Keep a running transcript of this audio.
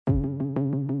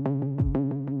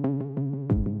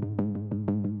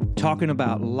talking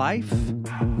about life,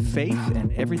 faith,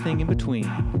 and everything in between.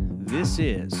 This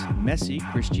is Messy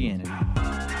Christianity.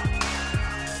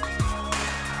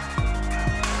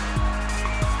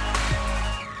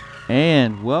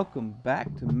 And welcome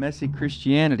back to Messy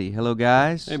Christianity. Hello,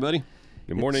 guys. Hey, buddy.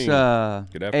 Good morning. It's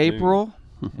Good afternoon. April,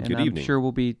 and Good I'm evening. sure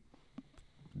we'll be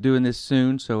doing this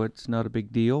soon, so it's not a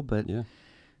big deal. But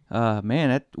Yeah.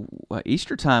 man,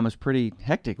 Easter time was pretty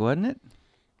hectic, wasn't it?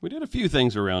 We did a few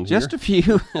things around here. Just a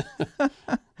few.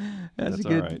 That's a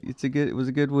good. all right. It was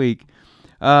a good week.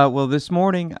 Well, this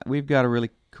morning we've got a really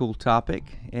cool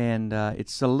topic, and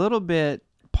it's a little bit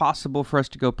possible for us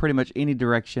to go pretty much any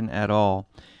direction at all.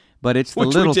 But it's the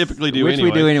Which little we typically do which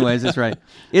anyway. we do anyways. That's right.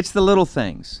 It's the little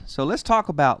things. So let's talk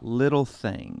about little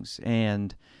things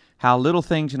and how little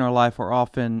things in our life are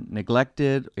often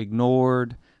neglected,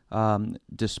 ignored,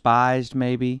 despised,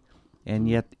 maybe. And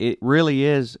yet it really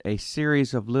is a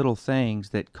series of little things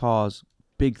that cause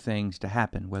big things to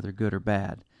happen, whether good or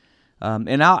bad.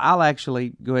 And I'll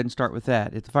actually go ahead and start with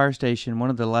that. At the fire station,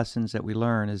 one of the lessons that we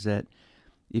learn is that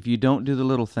if you don't do the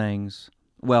little things,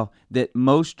 well, that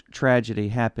most tragedy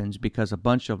happens because a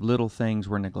bunch of little things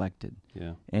were neglected.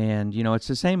 Yeah. And, you know, it's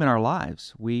the same in our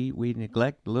lives. We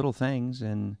neglect little things,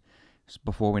 and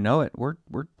before we know it, we're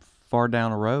far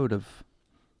down a road of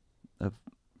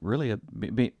really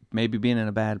maybe being in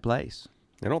a bad place.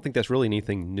 I don't think that's really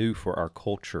anything new for our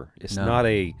culture. It's No. not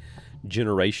a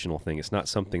generational thing. It's not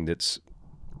something that's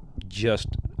just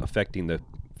affecting the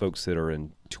folks that are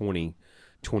in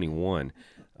 2021.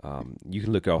 You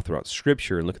can look all throughout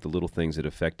Scripture and look at the little things that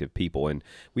affected people. And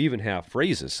we even have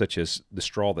phrases such as the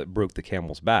straw that broke the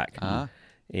camel's back.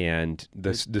 And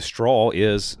the straw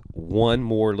is one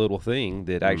more little thing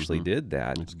that actually did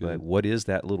that. That's But good. what is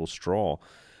that little straw?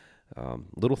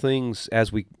 Little things,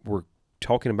 as we were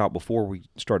talking about before we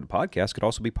started the podcast, could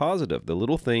also be positive. The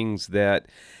little things that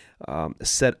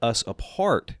set us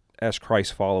apart as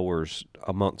Christ followers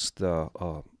amongst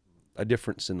a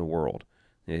difference in the world.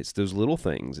 It's those little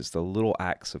things. It's the little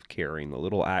acts of caring, the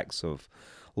little acts of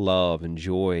love and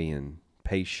joy and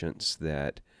patience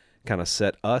that kind of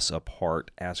set us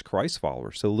apart as Christ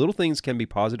followers. So little things can be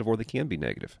positive or they can be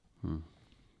negative.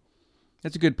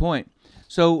 That's a good point.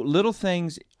 So little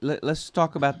things, let's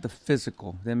talk about the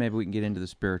physical, then maybe we can get into the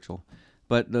spiritual.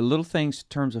 But the little things in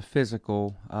terms of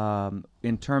physical,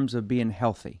 in terms of being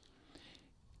healthy.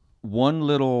 One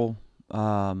little,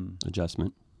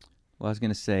 Adjustment. well, I was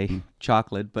going to say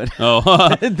chocolate, but Oh,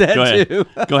 that go ahead. too.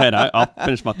 Go ahead. I'll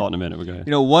finish my thought in a minute. But go ahead.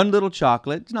 You know, one little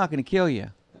chocolate, it's not going to kill you.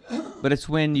 But it's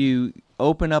when you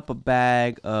open up a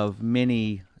bag of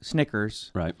mini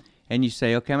Snickers Right. and you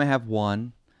say, okay, I'm going to have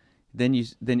one. Then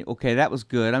okay, that was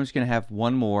good. I'm just going to have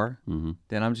one more. Mm-hmm.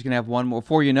 Then I'm just going to have one more.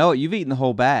 Before you know it, you've eaten the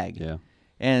whole bag. Yeah.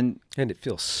 And And it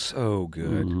feels so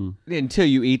good. Mm-hmm. until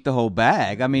you eat the whole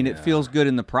bag, I mean, it feels good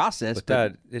in the process.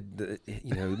 But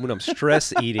when I'm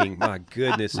stress eating, my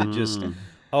goodness, it just,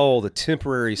 the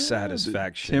temporary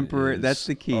satisfaction. That's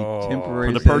the key. Oh.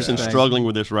 Temporary. For the person satisfaction. struggling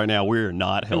with this right now, we're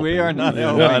not helping. We are not We're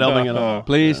helping. not helping at all.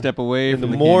 Please step away In from the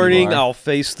the morning, candy bar. I'll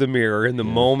face the mirror. In the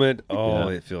moment, Yeah.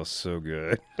 it feels so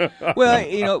good. Well,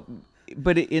 you know,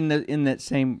 but in that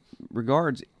same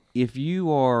regards, if you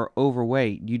are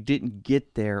overweight, you didn't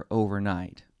get there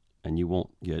overnight. And you won't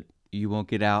get You won't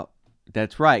get out.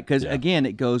 That's right, because Yeah. again,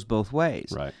 it goes both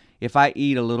ways. right. If I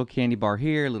eat a little candy bar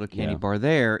here, a little candy Yeah. bar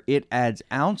there, it adds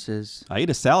ounces. I ate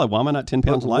a salad. Why am I not 10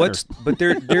 pounds lighter? But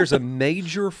there's a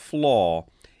major flaw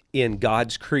in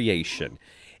God's creation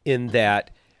in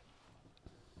that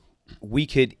we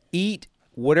could eat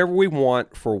whatever we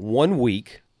want for 1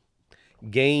 week,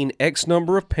 gain X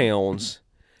number of pounds,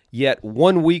 yet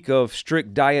 1 week of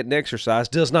strict diet and exercise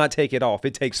does not take it off.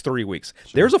 It takes 3 weeks.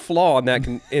 There's a flaw in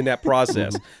that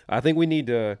process. I think we need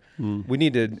to,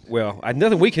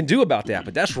 nothing we can do about that,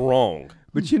 but that's wrong.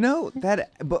 But you know but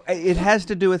it has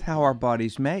to do with how our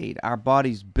body's made. Our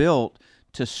body's built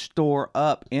to store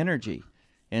up energy,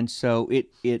 and so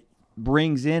it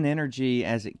brings in energy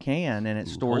as it can, and it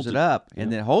stores holds it it. up,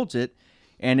 and it holds it,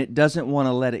 and it doesn't want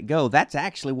to let it go. That's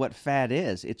actually what fat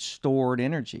is. It's stored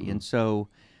energy, and so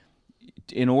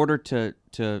in order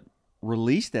to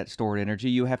release that stored energy,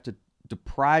 you have to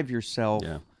deprive yourself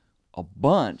Yeah. a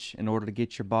bunch in order to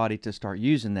get your body to start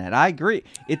using that. I agree.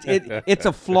 It's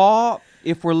a flaw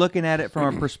if we're looking at it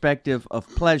from a perspective of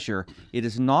pleasure. It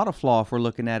is not a flaw if we're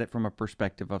looking at it from a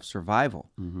perspective of survival.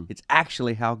 It's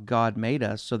actually how God made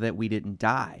us so that we didn't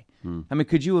die. I mean,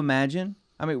 could you imagine?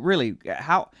 I mean, really,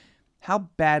 how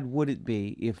bad would it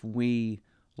be if we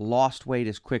lost weight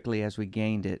as quickly as we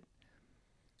gained it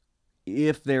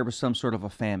if there was some sort of a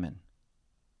famine?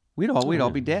 We'd all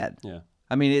be dead. Yeah.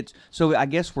 I mean, so I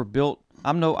guess we're built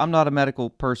I'm not a medical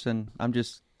person. I'm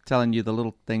just telling you the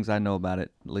little things I know about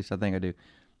it. At least I think I do.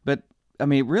 But I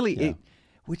mean, really,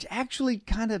 which actually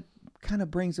kind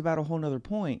of brings about a whole nother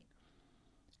point.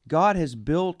 God has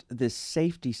built this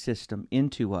safety system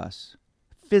into us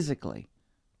physically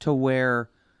to where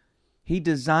He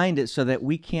designed it so that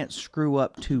we can't screw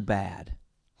up too bad,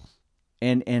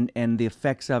 and the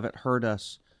effects of it hurt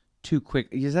us too quick.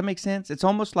 Does that make sense? It's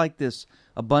almost like this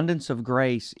abundance of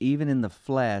grace, even in the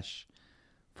flesh,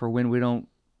 for when we don't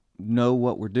know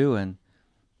what we're doing.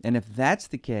 And if that's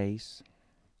the case,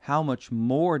 how much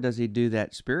more does He do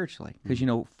that spiritually? Because,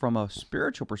 from a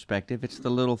spiritual perspective, it's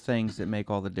the little things that make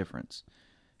all the difference.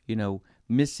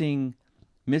 Missing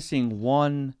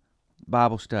one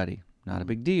Bible study, not a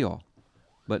big deal.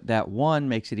 But that one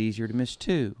makes it easier to miss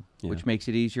two, which makes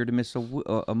it easier to miss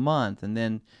a month. And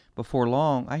then before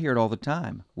long, I hear it all the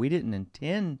time. We didn't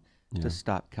intend to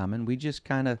stop coming. We just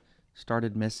kind of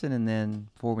started missing, and then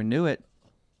before we knew it,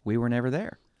 we were never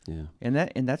there. Yeah. And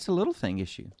that's a little thing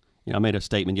issue. I made a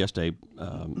statement yesterday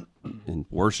in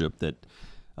worship that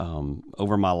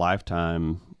over my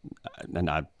lifetime, and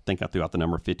I think I threw out the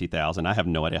number 50,000. I have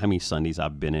no idea how many Sundays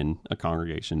I've been in a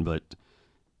congregation, but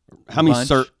how many?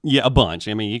 A bunch.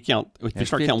 I mean, you count if you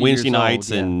start counting Wednesday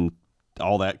nights and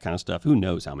all that kind of stuff. Who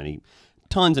knows how many?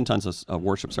 Tons and tons of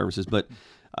worship services. But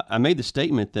I made the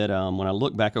statement that when I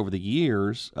look back over the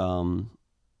years,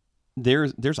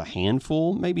 there's a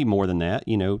handful, maybe more than that.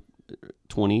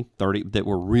 20, 30 that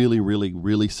were really, really,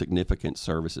 really significant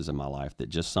services in my life that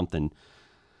just something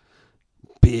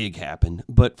big happened.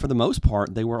 But for the most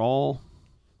part, they were all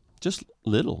just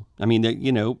little. I mean,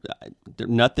 there's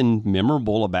nothing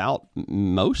memorable about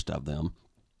most of them.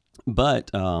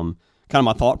 But kind of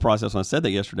my thought process when I said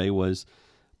that yesterday was,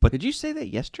 but did you say that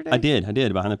yesterday? I did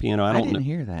behind the piano. I didn't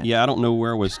hear that. Yeah, I don't know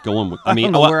where I was going with. I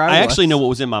mean, I actually know what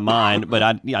was in my mind, but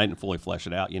I didn't fully flesh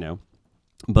it out.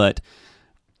 But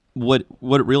what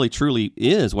it really truly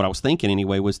is, what I was thinking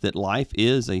anyway, was that life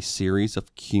is a series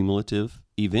of cumulative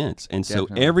events. And so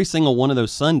every single one of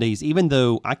those Sundays, even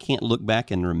though I can't look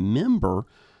back and remember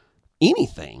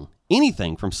anything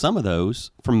from some of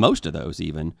those, from most of those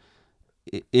even,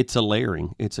 it's a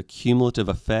layering. It's a cumulative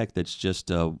effect that's just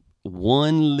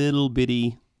one little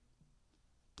bitty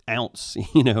ounce,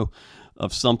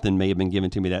 of something may have been given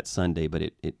to me that Sunday, but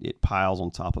it piles on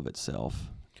top of itself.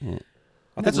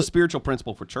 That's a spiritual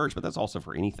principle for church, but that's also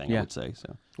for anything, I would say.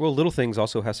 So, well, little things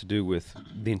also has to do with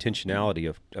the intentionality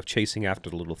of chasing after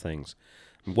the little things.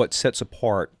 What sets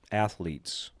apart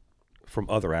athletes from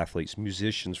other athletes,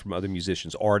 musicians from other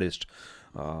musicians, artists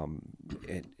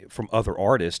from other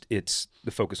artists, it's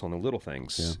the focus on the little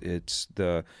things. Yeah. It's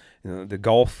the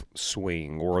golf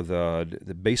swing or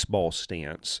the baseball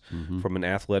stance from an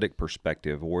athletic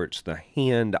perspective, or it's the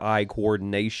hand-eye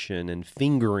coordination and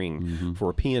fingering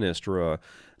for a pianist or a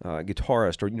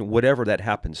guitarist, or whatever that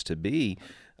happens to be.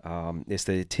 It's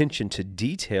the attention to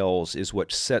details is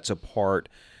what sets apart.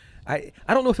 I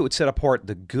don't know if it would set apart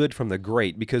the good from the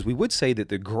great, because we would say that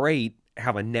the great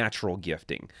have a natural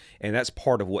gifting, and that's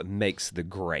part of what makes the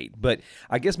great. But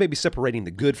I guess maybe separating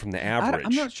the good from the average.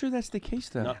 I'm not sure that's the case,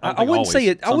 though. No, I wouldn't say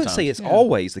it. I wouldn't say it's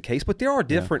always the case, but there are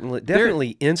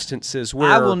definitely instances where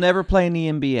I will never play in the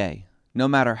NBA, no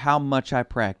matter how much I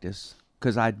practice,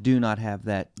 because I do not have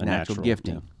that natural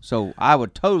gifting. Yeah. So I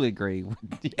would totally agree.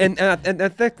 and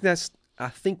I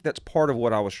think that's part of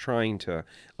what I was trying to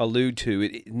allude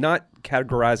to. Not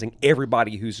categorizing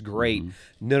everybody who's great.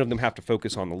 None of them have to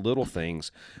focus on the little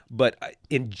things. But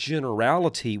in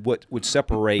generality, what would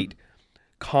separate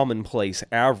commonplace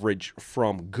average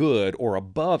from good or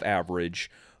above average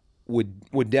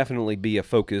would definitely be a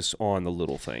focus on the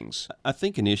little things. I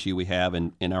think an issue we have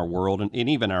in our world and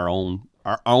even our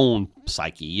own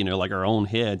psyche, like our own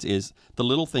heads, is the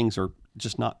little things are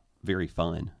just not very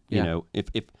fun.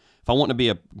 If I want to be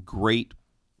a great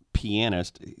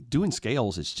pianist, doing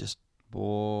scales is just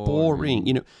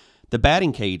boring. The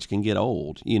batting cage can get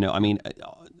old.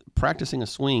 Practicing a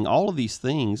swing, all of these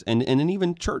things, and then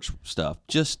even church stuff.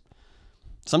 Just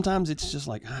sometimes it's just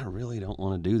like, I really don't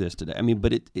want to do this today. I mean,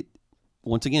 but it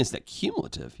once again, it's that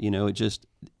cumulative.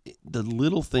 The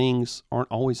little things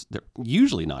they're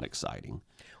usually not exciting.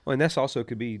 Well, and that's also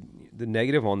could be the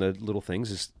negative on the little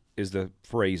things is the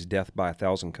phrase "death by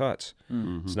 1,000 cuts."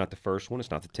 Mm-hmm. It's not the first one.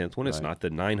 It's not the 10th one. Right. It's not the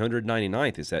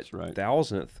 999th. It's that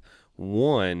 1,000th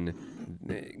one.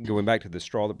 Going back to the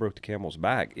straw that broke the camel's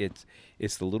back, it's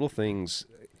the little things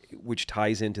which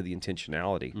ties into the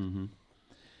intentionality. Mm-hmm.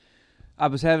 I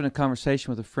was having a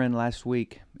conversation with a friend last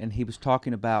week, and he was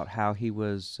talking about how he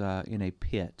was in a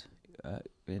pit,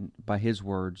 and by his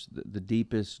words, the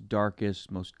deepest,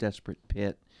 darkest, most desperate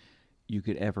pit you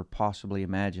could ever possibly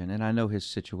imagine. And I know his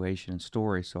situation and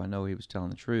story, so I know he was telling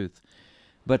the truth.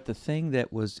 But the thing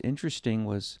that was interesting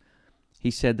was he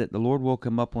said that the Lord woke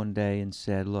him up one day and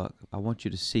said, look, I want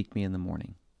you to seek me in the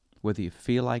morning, whether you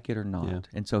feel like it or not. Yeah.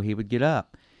 And so he would get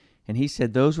up. And he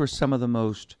said those were some of the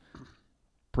most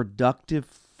productive,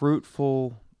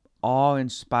 fruitful,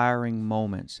 awe-inspiring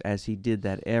moments as he did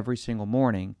that every single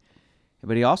morning.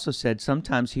 But he also said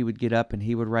sometimes he would get up and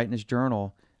he would write in his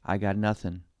journal, I got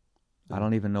nothing. I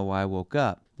don't even know why I woke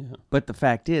up. Yeah. But the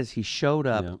fact is, he showed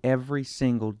up Yeah. every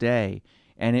single day,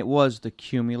 and it was the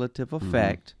cumulative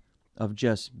effect of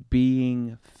just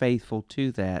being faithful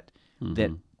to that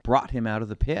that brought him out of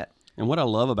the pit. And what I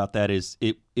love about that is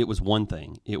it was one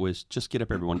thing. It was just get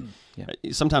up, everyone. Yeah.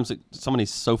 Sometimes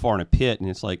somebody's so far in a pit, and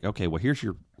it's like, okay, well, here's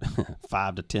your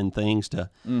 5 to 10 things to,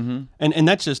 and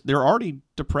that's just, they're already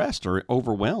depressed or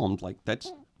overwhelmed. Like,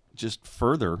 that's just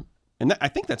further. And I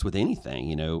think that's with anything,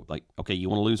 you know, like, okay, you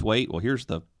want to lose weight? Well, here's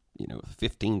the,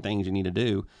 15 things you need to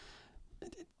do.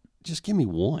 Just give me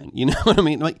one, you know what I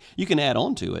mean? Like, you can add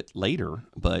on to it later,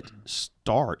 but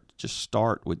just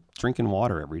start with drinking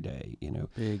water every day,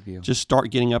 Big deal. Just start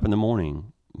getting up in the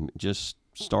morning. Just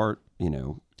start, I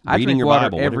reading drink your water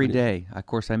Bible every whatever it day. Of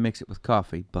course, I mix it with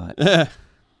coffee, but is.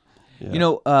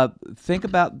 think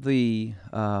about the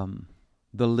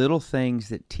little things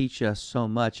that teach us so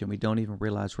much, and we don't even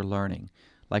realize we're learning.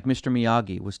 Like Mr.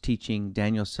 Miyagi was teaching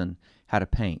Danielson how to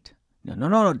paint.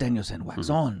 No, Danielson, wax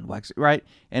on, wax right,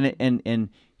 and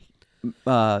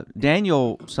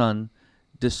Danielson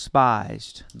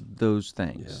despised those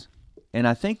things, and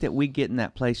I think that we get in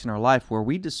that place in our life where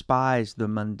we despise the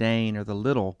mundane or the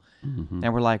little,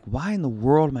 and we're like, why in the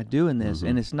world am I doing this?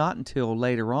 And it's not until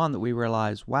later on that we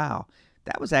realize, wow,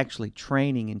 that was actually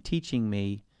training and teaching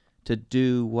me to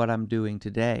do what I'm doing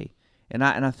today. And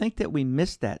I think that we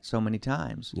miss that so many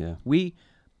times. Yeah.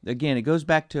 Again, it goes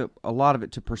back to a lot of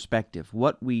it to perspective.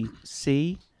 What we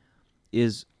see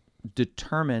is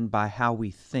determined by how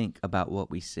we think about what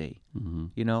we see.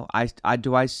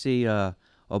 Do I see a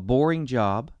boring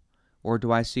job, or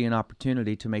do I see an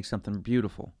opportunity to make something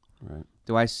beautiful? Right.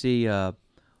 Do I see a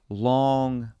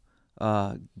long,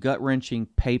 gut-wrenching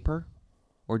paper,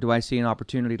 or do I see an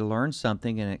opportunity to learn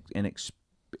something and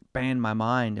expand my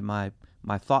mind and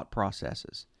my thought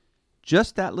processes?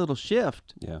 Just that little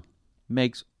shift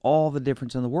makes all the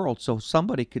difference in the world. So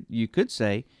you could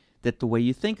say that the way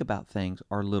you think about things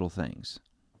are little things.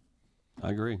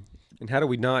 I agree. And how do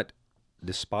we not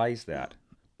despise that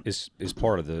is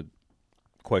part of the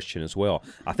question as well.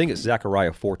 I think it's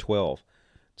Zechariah 4:12. It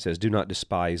says, do not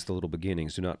despise the little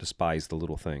beginnings. Do not despise the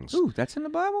little things. Ooh, that's in the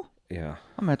Bible? Yeah.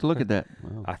 I'm going to have to look at that.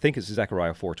 I think it's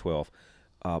Zechariah 4:12.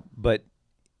 But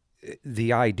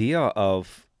the idea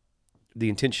of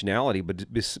the intentionality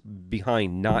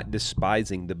behind not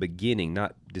despising the beginning,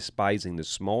 not despising the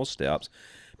small steps,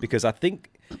 because I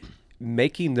think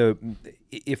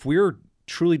if we're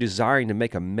truly desiring to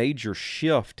make a major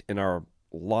shift in our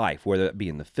life, whether it be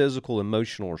in the physical,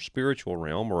 emotional, or spiritual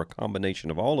realm, or a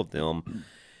combination of all of them,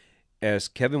 as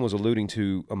Kevin was alluding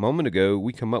to a moment ago,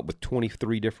 we come up with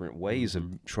 23 different ways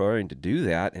of trying to do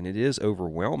that, and it is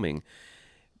overwhelming.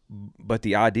 But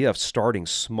the idea of starting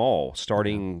small,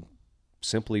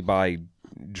 simply by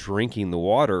drinking the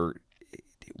water,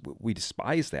 we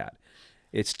despise that.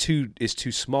 It's too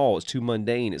small. It's too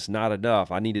mundane. It's not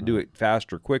enough. I need to do it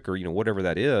faster, quicker. Whatever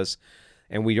that is,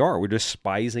 and we're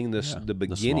despising the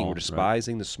beginning. We're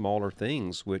despising the smaller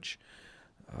things, which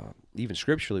even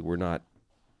scripturally we're not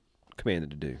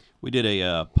commanded to do. We did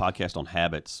a podcast on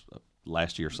habits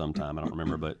last year sometime. I don't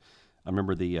remember, but I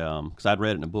remember because I'd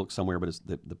read it in a book somewhere, but it's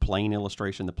the plane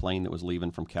illustration, the plane that was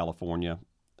leaving from California,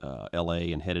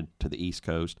 L.A. and headed to the East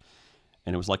Coast.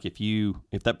 And it was like if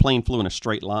that plane flew in a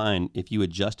straight line, if you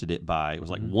adjusted it by, it was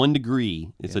like 1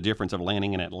 degree. It's the difference of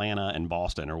landing in Atlanta and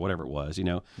Boston or whatever it was,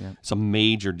 It's a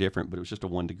major difference, but it was just a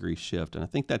 1 degree shift. And I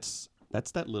think that's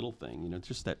that little thing,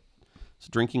 just that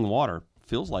drinking water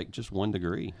feels like just 1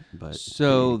 degree. But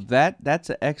so that's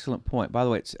an excellent point. By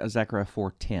the way, it's Zechariah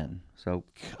 4:10. So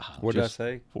what did I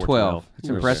say? 12. It's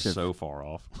You're impressive. So far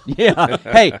off. Yeah.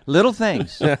 Hey, little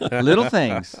things. Little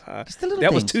things. Just the little That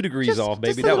things. was 2 degrees Just- off,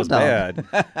 baby. just a That was little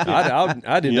bad.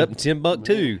 I'd end up in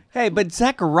Timbuktu. Hey, but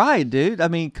Zechariah, dude. I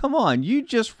mean, come on. You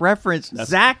just referenced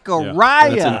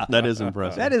Zechariah. That is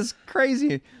impressive. That is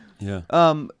crazy. Yeah.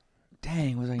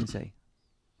 Dang, what was I going to say?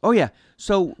 Oh, yeah.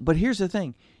 So, but here's the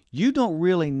thing. You don't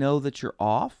really know that you're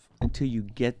off until you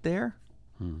get there,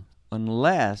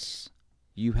 unless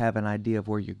you have an idea of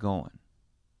where you're going.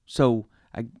 So,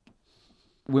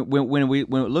 when it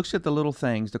looks at the little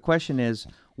things, the question is,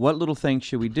 what little things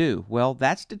should we do? Well,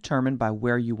 that's determined by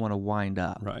where you want to wind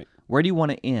up. Right. Where do you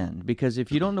want to end? Because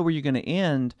if you don't know where you're going to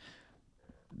end,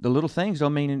 the little things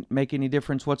don't make any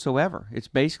difference whatsoever. It's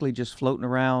basically just floating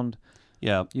around.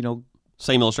 Yeah. You know,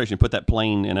 Same illustration. Put that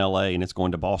plane in L.A. and it's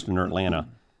going to Boston or Atlanta.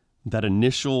 That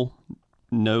initial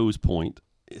nose point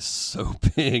is so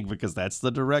big because that's the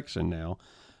direction now.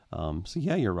 So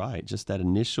yeah, you're right. Just that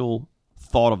initial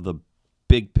thought of the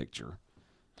big picture.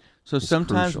 So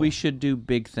sometimes crucial. we should do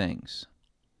big things,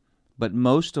 but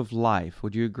most of life,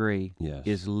 would you agree, Yes.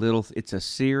 is little. It's a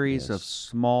series of Yes.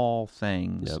 small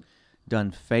things Yep.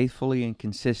 done faithfully and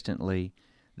consistently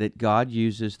that God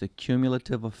uses the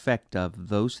cumulative effect of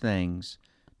those things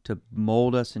to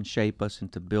mold us and shape us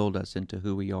and to build us into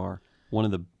who we are. One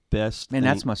of the best. Man,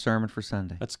 that's my sermon for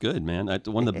Sunday. That's good, man.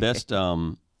 One of the best.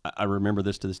 I remember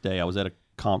this to this day. I was at a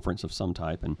conference of some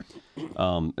type, and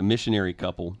a missionary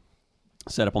couple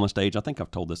set up on the stage. I think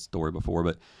I've told this story before,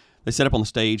 but they set up on the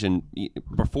stage, and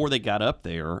before they got up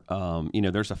there,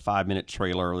 there's a 5-minute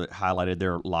trailer that highlighted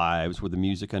their lives with the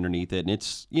music underneath it, and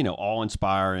it's all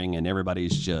inspiring, and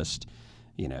everybody's just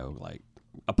like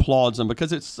applauds them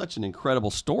because it's such an incredible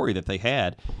story that they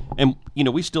had. And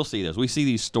we still see those. We see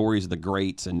these stories of the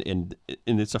greats, and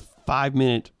it's a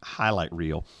 5-minute highlight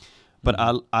reel. But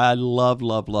I love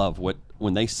what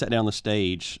when they sat down the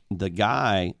stage, the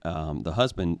guy, the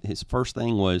husband, his first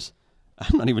thing was,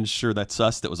 I'm not even sure that's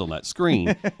us that was on that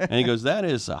screen. And he goes, that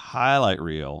is a highlight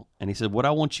reel. And he said, what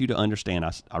I want you to understand,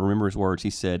 I remember his words.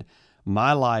 He said,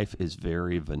 my life is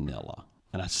very vanilla.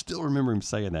 And I still remember him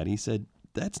saying that. He said,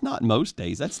 that's not most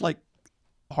days. That's like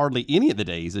hardly any of the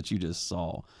days that you just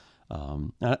saw.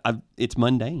 It's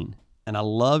mundane. And I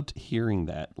loved hearing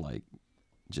that, like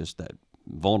just that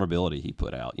vulnerability he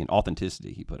put out,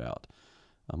 authenticity he put out.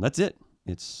 That's it.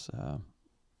 It's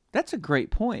That's a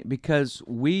great point because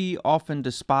we often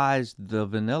despise the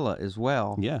vanilla as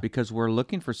well. Yeah. Because we're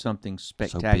looking for something so big.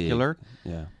 spectacular.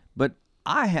 Yeah. But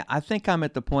I think I'm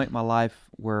at the point in my life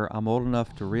where I'm old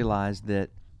enough to realize that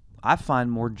I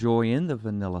find more joy in the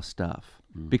vanilla stuff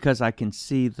because I can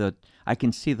see the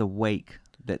wake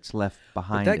that's left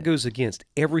behind But that it. goes against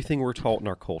everything we're taught in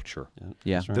our culture.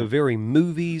 Yeah. That's right. The very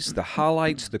movies, the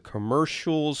highlights, the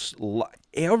commercials,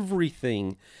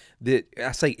 everything that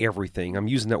I say everything. I'm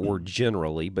using that word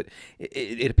generally, but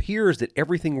it appears that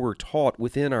everything we're taught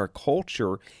within our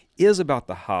culture is about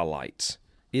the highlights.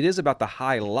 It is about the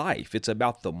high life. It's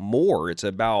about the more. It's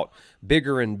about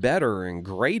bigger and better and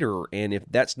greater. And if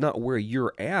that's not where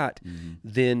you're at,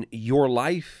 then your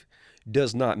life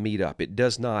does not meet up. It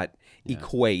does not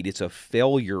equate. It's a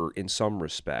failure in some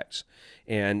respects.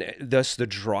 And thus the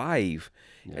drive.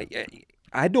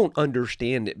 I don't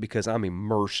understand it because I'm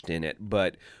immersed in it.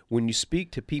 But when you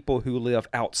speak to people who live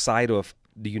outside of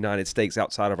the United States,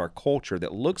 outside of our culture,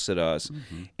 that looks at us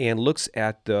and looks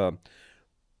at the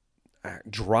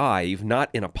drive, not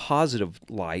in a positive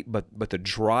light, but the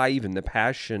drive and the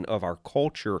passion of our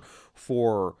culture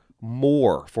for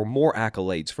more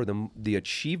accolades, for the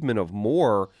achievement of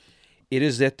more, it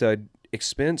is at the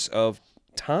expense of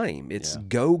time. It's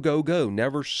go,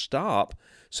 never stop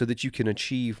so that you can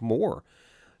achieve more.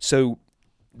 So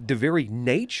the very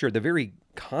nature, the very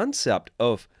concept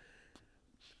of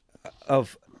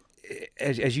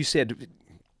as you said,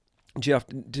 Jeff,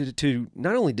 to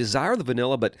not only desire the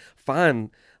vanilla, but find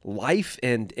life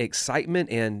and excitement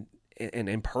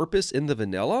and purpose in the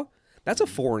vanilla, that's a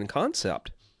foreign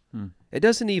concept. It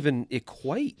doesn't even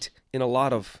equate in a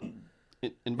lot of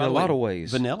And by in a the way, lot of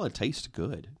ways. vanilla tastes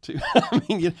good too. I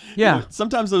mean, Yeah.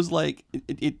 sometimes those like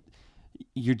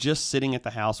you're just sitting at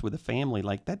the house with a family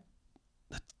like that.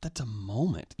 That's a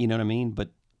moment, you know what I mean?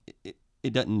 But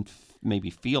it doesn't maybe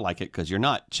feel like it because you're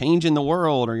not changing the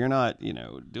world or you're not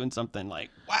doing something like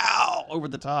wow over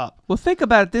the top. Well, think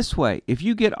about it this way. If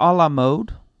you get a la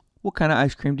mode, what kind of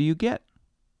ice cream do you get?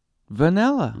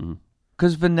 Vanilla.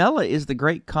 Because vanilla is the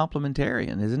great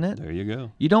complementarian, isn't it? There you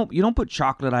go. You don't put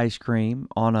chocolate ice cream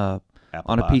on a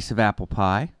Apple pie. piece of apple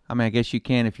pie. I mean, I guess you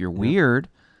can if you're weird,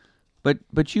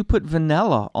 but you put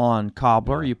vanilla on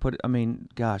cobbler. You put. I mean,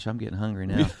 gosh, I'm getting hungry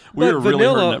now. We were But really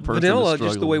hurting that person. vanilla, that's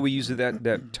just the way struggling. we use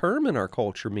that term in our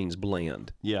culture, means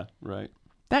bland. Yeah, right.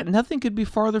 That nothing could be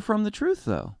farther from the truth,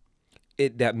 though.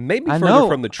 That may be I further know.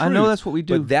 from the truth. I know that's what we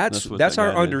do. But that's That's what that's that our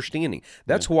guy did. understanding.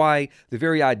 That's why the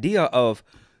very idea of,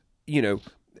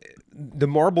 the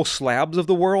marble slabs of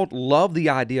the world love the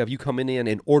idea of you coming in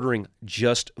and ordering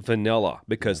just vanilla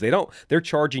because they're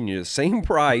charging you the same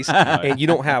price and you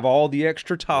don't have all the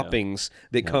extra toppings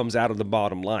that comes out of the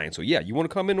bottom line. So you want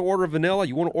to come in and order vanilla,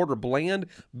 you want to order bland,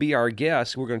 be our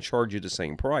guest, we're going to charge you the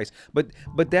same price. But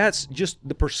that's just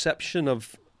the perception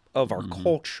of our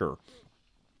culture.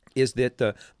 is that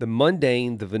the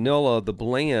mundane, the vanilla, the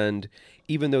bland,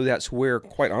 even though that's where,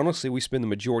 quite honestly, we spend the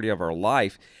majority of our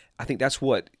life, I think that's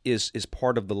what is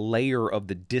part of the layer of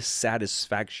the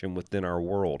dissatisfaction within our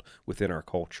world, within our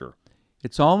culture.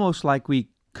 It's almost like we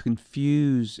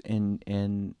confuse and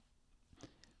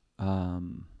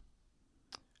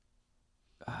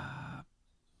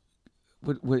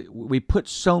we put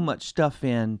so much stuff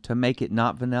in to make it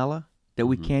not vanilla that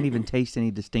we can't even taste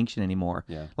any distinction anymore.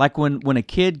 Yeah. Like when a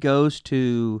kid goes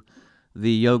to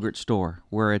the yogurt store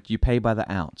where you pay by the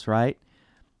ounce, right?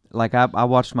 Like I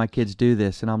watched my kids do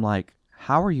this, and I'm like,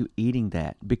 how are you eating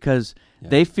that? Because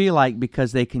they feel like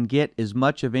because they can get as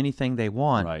much of anything they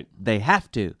want, Right. they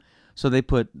have to. So they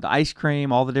put the ice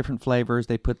cream, all the different flavors.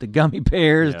 They put the gummy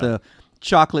bears, the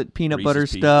chocolate peanut Reese's butter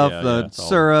Pieces, stuff, yeah, the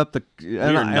syrup. We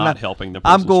are not helping the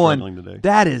I'm person going, struggling today.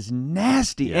 that is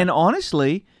nasty. Yeah. And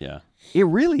honestly, Yeah. it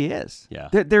really is. Yeah.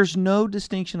 There's no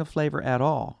distinction of flavor at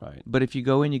all. Right. But if you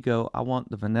go in, you go, I want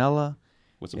the vanilla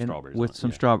With some and strawberries. with on it. some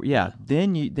Yeah. strawberry. Yeah.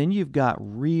 Then you've got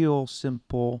real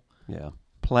simple Yeah.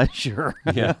 pleasure.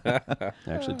 Yeah.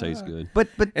 Actually tastes good. but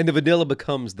And the vanilla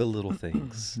becomes the little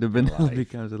things. the vanilla life.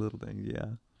 becomes a little thing. Yeah.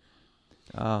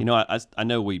 You know, I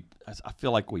know I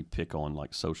feel like we pick on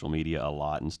like social media a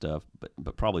lot and stuff,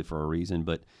 but probably for a reason.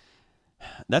 But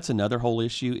that's another whole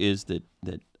issue is that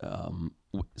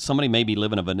somebody may be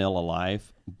living a vanilla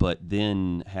life, but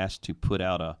then has to put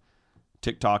out a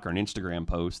TikTok or an Instagram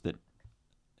post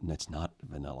that's not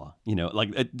vanilla. You know,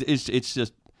 like it's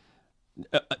just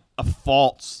a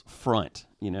false front.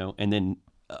 You know, and then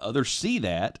others see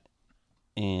that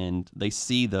and they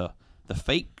see the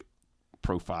fake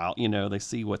profile. You know, they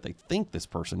see what they think this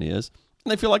person is,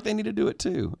 and they feel like they need to do it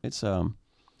too. It's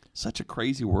such a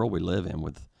crazy world we live in.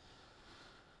 With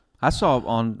I saw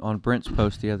on Brent's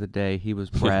post the other day, he was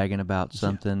bragging about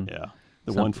something. yeah,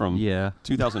 the one from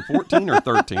 2014 or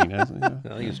 13. I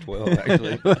think it's 12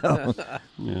 actually.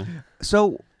 Yeah,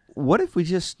 So what if we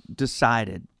just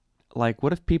decided, like,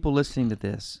 what if people listening to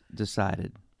this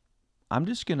decided, I'm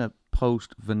just going to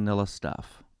post vanilla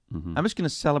stuff. Mm-hmm. I'm just going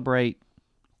to celebrate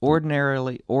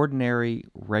ordinary,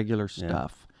 regular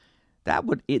stuff.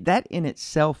 That in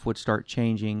itself would start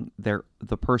changing the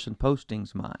person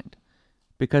posting's mind,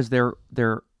 because they're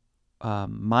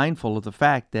mindful of the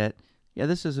fact that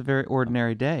this is a very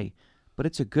ordinary day, but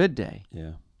it's a good day.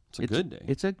 yeah, it's a good day.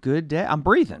 It's a good day. I'm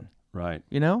breathing. Right,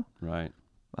 You know. right.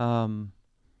 I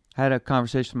had a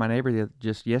conversation with my neighbor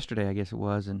just yesterday, I guess it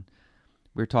was, and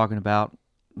we were talking about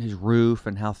his roof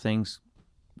and how things,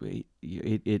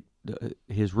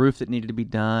 his roof that needed to be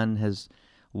done,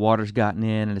 water's gotten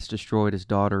in and it's destroyed his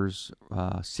daughter's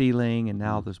ceiling, and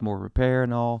now there's more repair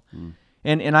and all. Mm.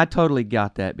 And I totally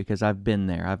got that because I've been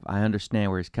there. I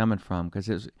understand where he's coming from, because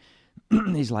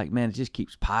he's like, man, it just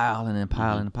keeps piling and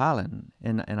piling and piling.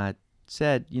 And I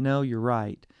said, you're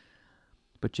right,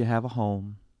 but you have a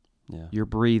home. Yeah, You're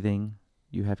breathing.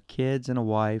 You have kids and a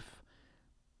wife,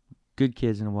 good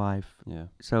kids and a wife. yeah.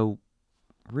 So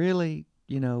really,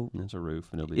 It's a roof,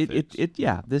 and it'll be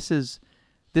fixed.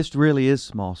 this really is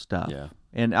small stuff. Yeah.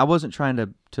 And I wasn't trying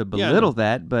to belittle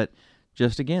that, but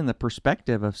just again, the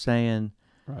perspective of saying,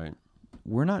 Right.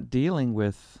 we're not dealing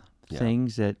with Yeah.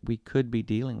 things that we could be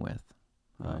dealing with.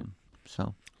 Right.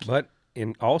 So But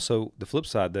and also the flip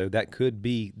side though, that could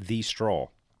be the straw.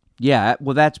 yeah,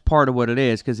 well, that's part of what it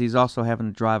is, because he's also having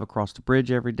to drive across the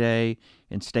bridge every day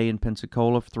and stay in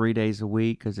Pensacola for 3 days a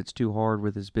week because it's too hard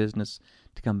with his business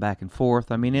to come back and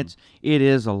forth. I mean, it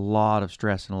is a lot of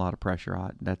stress and a lot of pressure.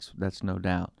 That's no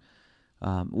doubt.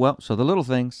 So the little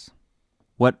things,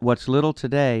 what's little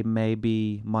today may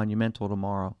be monumental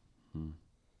tomorrow,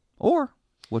 or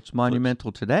what's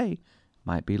monumental today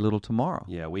might be little tomorrow.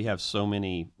 Yeah, we have so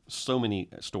many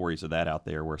stories of that out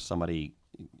there where somebody,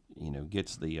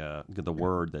 gets the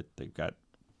word that they've got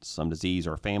some disease,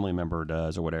 or a family member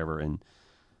does, or whatever, and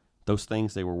those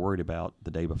things they were worried about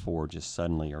the day before just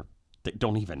suddenly they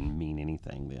don't even mean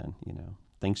anything. Then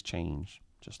things change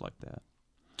just like that.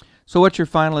 So what's your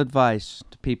final advice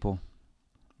to people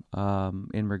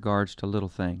in regards to little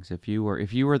things? If you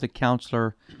were the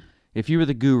counselor, if you were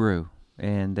the guru,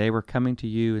 and they were coming to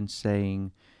you and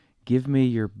saying, give me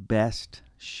your best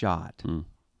shot.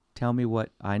 Tell me what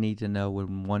I need to know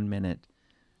in 1 minute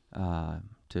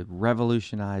to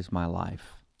revolutionize my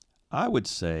life. I would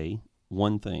say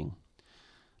one thing.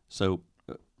 So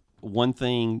one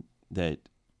thing that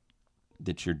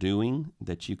you're doing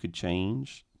that you could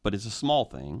change, but it's a small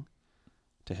thing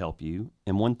to help you,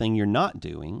 and one thing you're not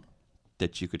doing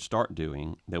that you could start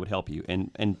doing that would help you,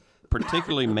 and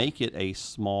particularly make it a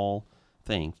small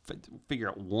thing. Figure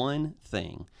out one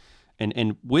thing,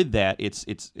 And with that,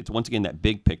 it's once again that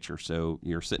big picture. So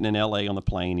you're sitting in L.A. on the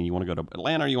plane, and you want to go to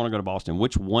Atlanta, or you want to go to Boston.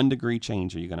 Which 1 degree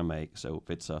change are you going to make? So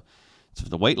if it's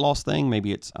the weight loss thing,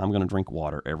 maybe it's I'm going to drink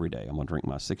water every day. I'm going to drink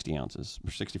my 60 ounces or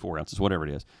 64 ounces, whatever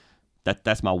it is.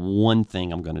 That's my one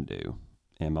thing I'm going to do.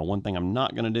 And my one thing I'm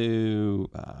not going to do,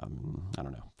 I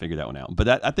don't know, figure that one out.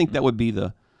 But I think that would be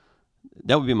my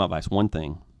advice. One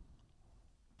thing,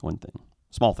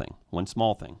 small thing, one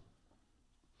small thing.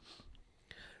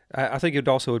 I think it would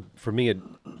also, for me, it'd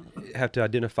have to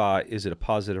identify, is it a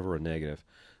positive or a negative?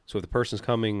 So if the person's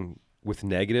coming with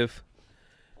negative,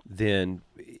 then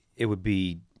it would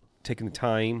be taking the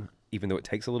time, even though it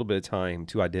takes a little bit of time,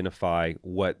 to identify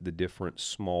what the different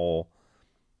small,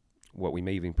 what we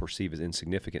may even perceive as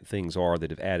insignificant things are that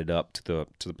have added up to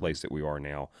the place that we are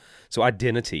now. So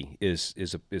identity is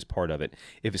part of it.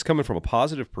 If it's coming from a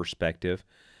positive perspective,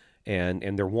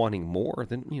 and they're wanting more,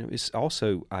 then it's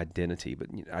also identity. But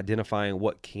identifying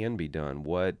what can be done,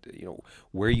 what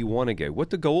where you want to go,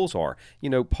 what the goals are.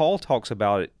 Paul talks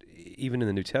about it even in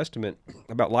the New Testament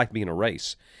about life being a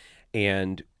race,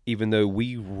 and even though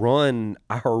we run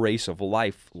our race of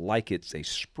life like it's a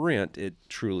sprint, it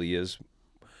truly is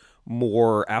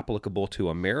more applicable to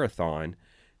a marathon.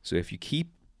 So if you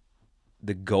keep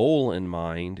the goal in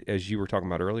mind, as you were talking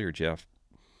about earlier, Jeff.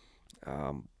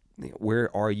 Where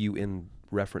are you in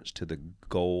reference to the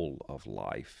goal of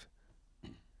life?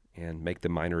 And make the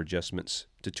minor adjustments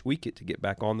to tweak it to get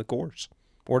back on the course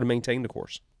or to maintain the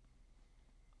course.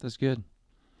 That's good.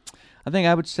 I think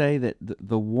I would say that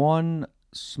the one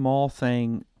small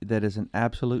thing that is an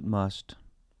absolute must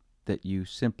that you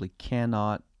simply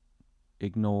cannot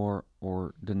ignore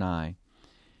or deny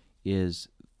is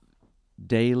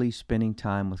daily spending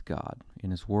time with God in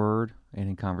His Word and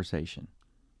in conversation.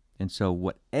 And so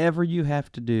whatever you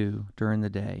have to do during the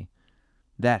day,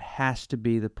 that has to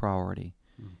be the priority.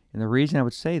 And the reason I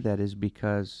would say that is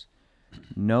because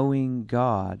knowing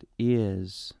God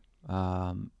is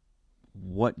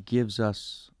what gives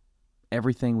us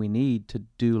everything we need to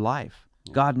do life.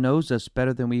 God knows us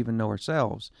better than we even know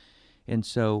ourselves. And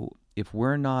so if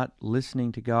we're not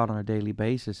listening to God on a daily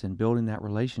basis and building that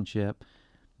relationship,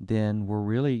 then we're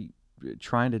really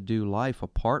trying to do life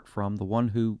apart from the one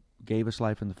who gave us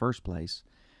life in the first place.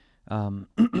 And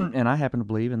I happen to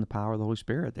believe in the power of the Holy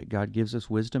Spirit, that God gives us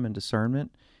wisdom and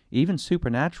discernment, even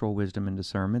supernatural wisdom and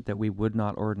discernment that we would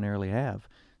not ordinarily have.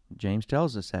 James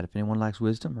tells us that if anyone lacks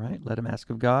wisdom, right, let him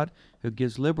ask of God, who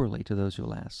gives liberally to those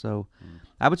who ask. So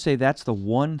I would say that's the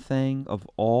one thing of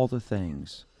all the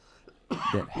things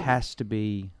that has to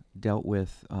be dealt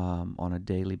with on a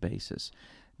daily basis.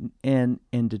 And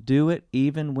to do it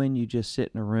even when you just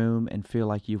sit in a room and feel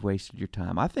like you've wasted your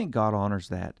time. I think God honors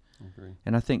that. I agree.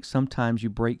 And I think sometimes you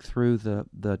break through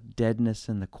the deadness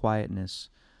and the quietness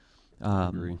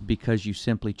because you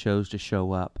simply chose to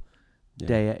show up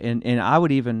day. And I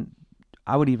would even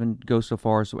go so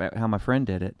far as how my friend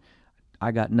did it.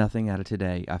 I got nothing out of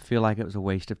today. I feel like it was a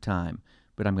waste of time,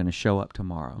 but I'm going to show up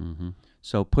tomorrow. Mm-hmm.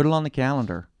 So put it on the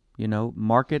calendar.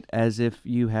 Mark it as if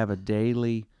you have a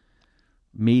daily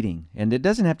meeting, and it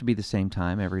doesn't have to be the same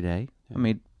time every day. I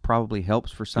mean, it probably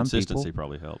helps for some people. Consistency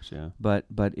probably helps, yeah. But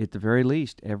at the very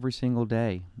least, every single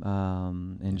day,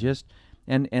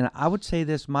 and I would say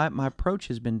this: my approach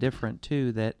has been different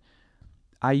too. That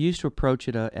I used to approach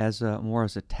it more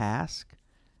as a task,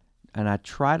 and I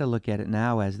try to look at it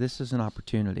now as this is an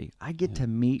opportunity. I get to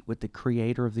meet with the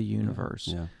Creator of the universe.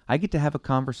 Yeah. I get to have a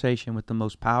conversation with the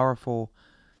most powerful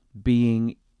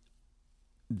being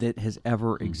that has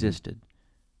ever existed.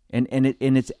 And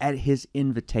it's at His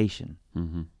invitation.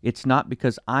 Mm-hmm. It's not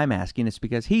because I'm asking, it's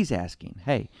because He's asking,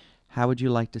 hey, how would you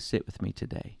like to sit with me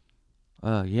today?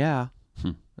 Yeah.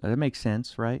 That makes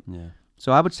sense, right? Yeah.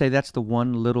 So I would say that's the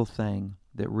one little thing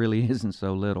that really isn't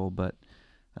so little, but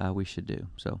we should do.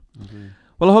 So,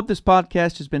 Well, I hope this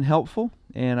podcast has been helpful,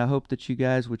 and I hope that you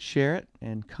guys would share it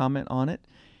and comment on it.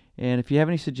 And if you have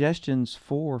any suggestions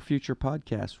for future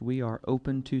podcasts, we are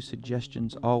open to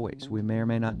suggestions always. We may or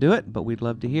may not do it, but we'd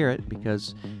love to hear it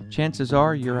because chances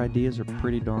are your ideas are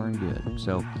pretty darn good.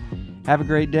 So have a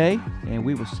great day, and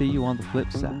we will see you on the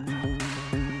flip side.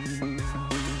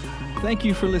 Thank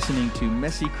you for listening to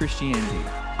Messy Christianity.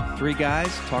 3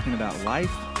 guys talking about life,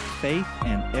 faith,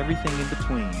 and everything in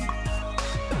between.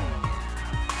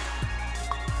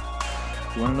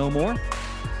 You want to know more?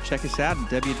 Check us out at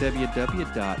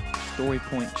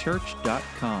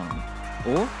www.storypointchurch.com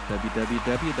or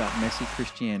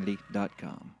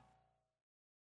www.messychristianity.com.